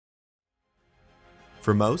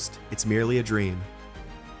For most, it's merely a dream.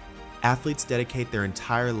 Athletes dedicate their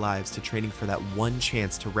entire lives to training for that one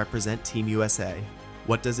chance to represent Team USA.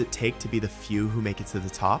 What does it take to be the few who make it to the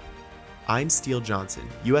top? I'm Steele Johnson,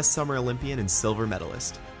 U.S. Summer Olympian and Silver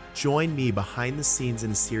Medalist. Join me behind the scenes in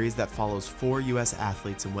a series that follows 4 U.S.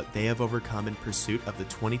 athletes and what they have overcome in pursuit of the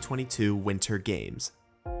 2022 Winter Games.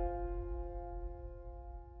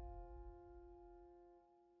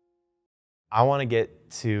 I want to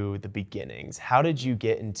get to the beginnings. How did you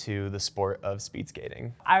get into the sport of speed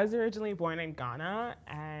skating? I was originally born in Ghana,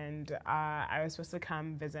 and I was supposed to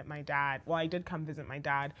come visit my dad. Well, I did come visit my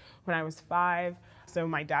dad when I was 5. So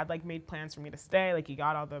my dad made plans for me to stay. He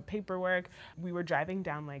got all the paperwork. We were driving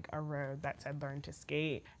down a road that said learn to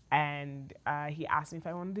skate. And he asked me if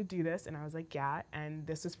I wanted to do this, and I was like, yeah. And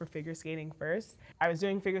this was for figure skating first. I was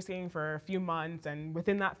doing figure skating for a few months, and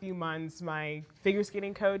within that few months, my figure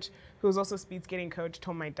skating coach, who was also a speed skating coach,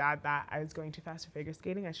 told my dad that I was going too fast for figure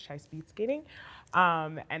skating. I should try speed skating.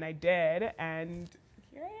 And I did, and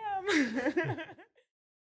here I am.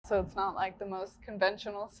 So it's not the most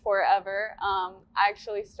conventional sport ever. I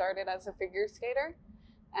actually started as a figure skater.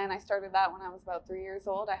 And I started that when I was about 3 years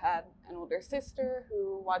old. I had an older sister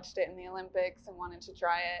who watched it in the Olympics and wanted to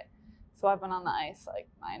try it. So I've been on the ice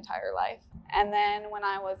my entire life. And then when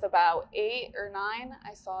I was about 8 or 9,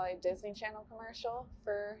 I saw a Disney Channel commercial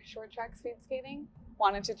for short track speed skating.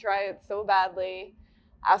 Wanted to try it so badly.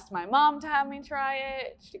 Asked my mom to have me try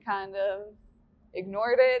it. She kind of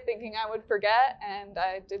ignored it, thinking I would forget, and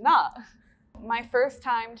I did not. My first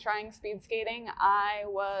time trying speed skating, I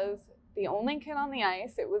was the only kid on the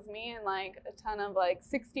ice. It was me and a ton of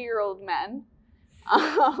 60-year-old men.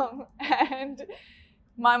 And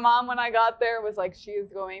my mom, when I got there, was she is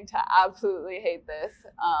going to absolutely hate this.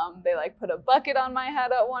 They put a bucket on my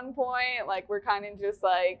head at one point. We're kind of just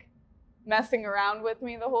messing around with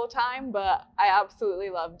me the whole time, but I absolutely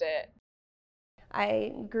loved it.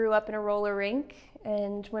 I grew up in a roller rink,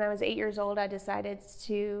 and when I was 8 years old, I decided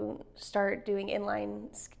to start doing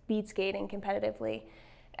inline speed skating competitively.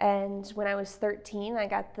 And when I was 13, I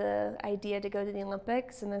got the idea to go to the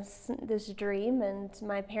Olympics and this dream, and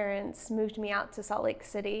my parents moved me out to Salt Lake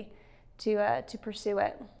City to pursue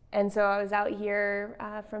it. And so I was out here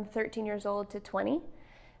from 13 years old to 20.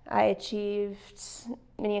 I achieved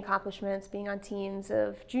many accomplishments, being on teams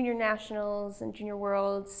of junior nationals and junior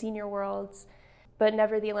worlds, senior worlds, but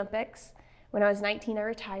never the Olympics. When I was 19, I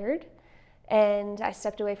retired, and I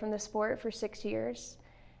stepped away from the sport for 6 years.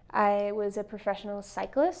 I was a professional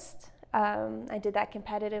cyclist. I did that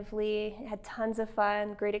competitively, had tons of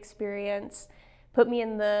fun, great experience, put me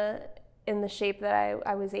in the shape that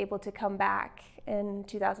I was able to come back in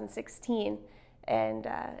 2016 and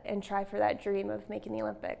try for that dream of making the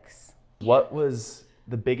Olympics. What was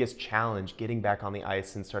the biggest challenge getting back on the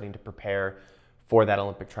ice and starting to prepare for that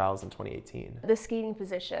Olympic trials in 2018? The skating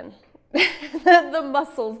position, the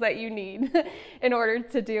muscles that you need in order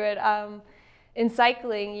to do it. In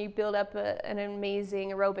cycling, you build up an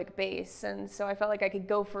amazing aerobic base, and so I felt like I could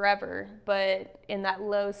go forever, but in that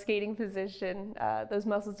low skating position, those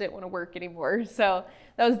muscles didn't want to work anymore. So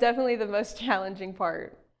that was definitely the most challenging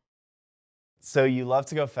part. So you love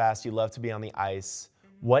to go fast, you love to be on the ice.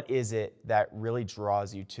 What is it that really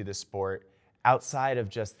draws you to the sport outside of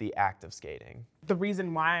just the act of skating? The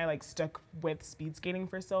reason why I stuck with speed skating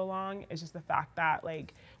for so long is just the fact that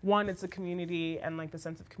one, it's a community and the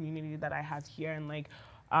sense of community that I have here, and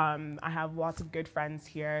I have lots of good friends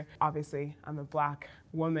here. Obviously, I'm a Black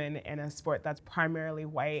woman in a sport that's primarily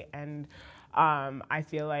white, and I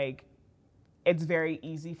feel it's very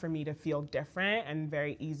easy for me to feel different and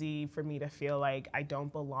very easy for me to feel I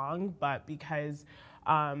don't belong, but because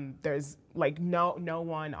there's no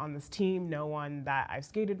one on this team, no one that I've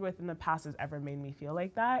skated with in the past has ever made me feel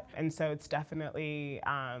like that. And so it's definitely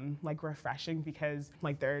refreshing, because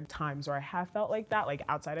there are times where I have felt like that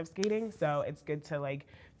outside of skating. So it's good to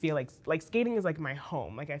feel like skating is my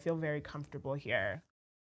home. I feel very comfortable here.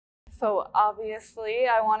 So obviously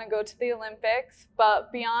I want to go to the Olympics,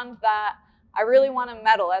 but beyond that, I really want to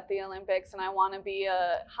medal at the Olympics, and I want to be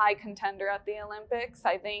a high contender at the Olympics.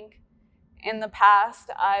 I think in the past,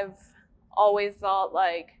 I've always thought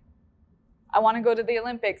I want to go to the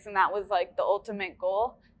Olympics, and that was the ultimate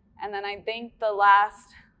goal. And then I think the last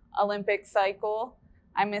Olympic cycle,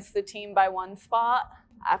 I missed the team by 1 spot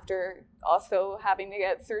after also having to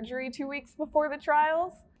get surgery 2 weeks before the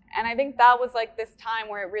trials. And I think that was this time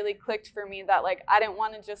where it really clicked for me that I didn't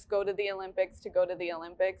want to just go to the Olympics to go to the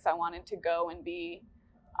Olympics. I wanted to go and be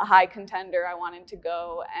a high contender. I wanted to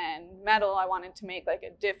go and medal. I wanted to make a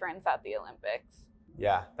difference at the Olympics.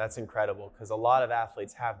 Yeah, that's incredible, because a lot of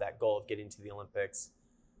athletes have that goal of getting to the Olympics,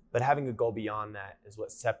 But having a goal beyond that is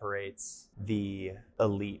what separates the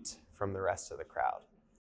elite from the rest of the crowd.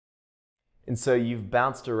 And so you've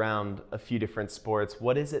bounced around a few different sports.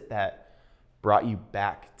 What is it that brought you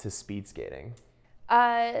back to speed skating?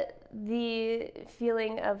 The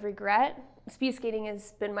feeling of regret. Speed skating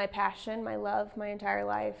has been my passion, my love, my entire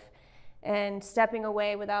life. And stepping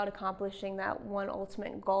away without accomplishing that one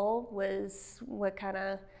ultimate goal was what kind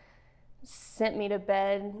of sent me to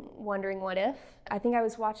bed wondering what if. I think I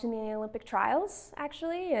was watching the Olympic trials,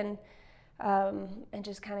 actually, and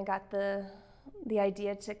just kind of got the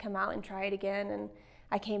idea to come out and try it again. And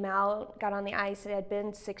I came out, got on the ice. It had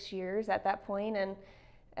been 6 years at that point, and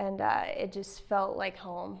it just felt like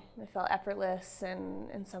home. It felt effortless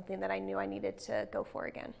and something that I knew I needed to go for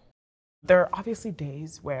again. There are obviously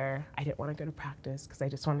days where I didn't want to go to practice because I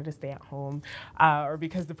just wanted to stay at home, or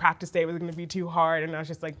because the practice day was going to be too hard, and I was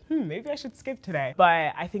just like, maybe I should skip today.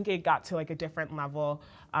 But I think it got to like a different level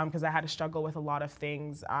because I had to struggle with a lot of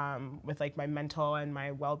things with like my mental and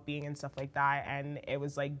my well-being and stuff like that, and it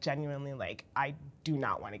was like genuinely like, I do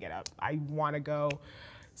not want to get up. I want to go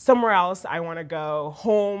somewhere else. I want to go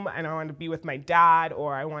home and I want to be with my dad,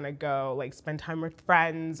 or I want to go like spend time with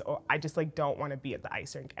friends, or I just like don't want to be at the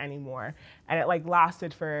ice rink anymore. And it like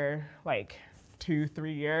lasted for like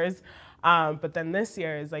 2-3 years. But then this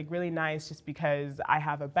year is like really nice just because I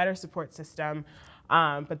have a better support system.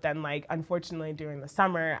 But then like unfortunately during the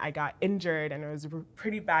summer I got injured, and it was a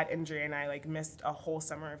pretty bad injury, and I like missed a whole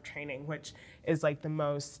summer of training, which is like the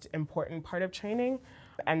most important part of training.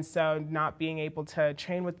 And so not being able to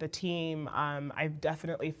train with the team, I've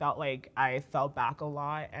definitely felt like I fell back a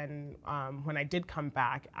lot. And when I did come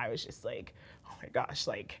back, I was just like, oh my gosh,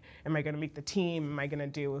 like, am I gonna make the team? Am I gonna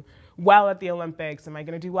do well at the Olympics? Am I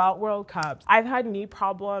gonna do well at World Cups? I've had knee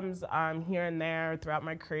problems here and there throughout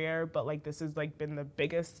my career, but like this has like been the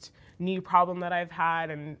biggest knee problem that I've had,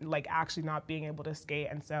 and like actually not being able to skate.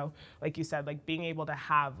 And so like you said, like being able to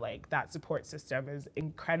have like that support system is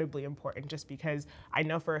incredibly important, just because I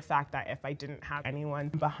know for a fact that if I didn't have anyone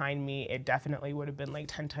behind me, it definitely would have been like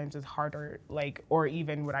 10 times as harder, like, or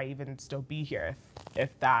even would I even still be here if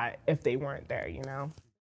they weren't there, you know?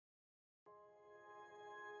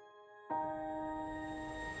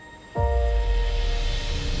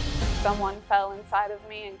 Someone fell inside of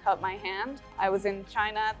me and cut my hand. I was in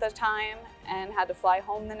China at the time and had to fly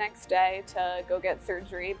home the next day to go get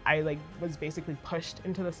surgery. I like was basically pushed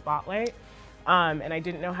into the spotlight, and I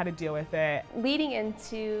didn't know how to deal with it. Leading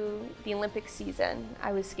into the Olympic season,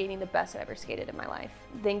 I was skating the best I've ever skated in my life.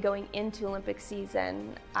 Then going into Olympic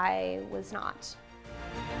season, I was not.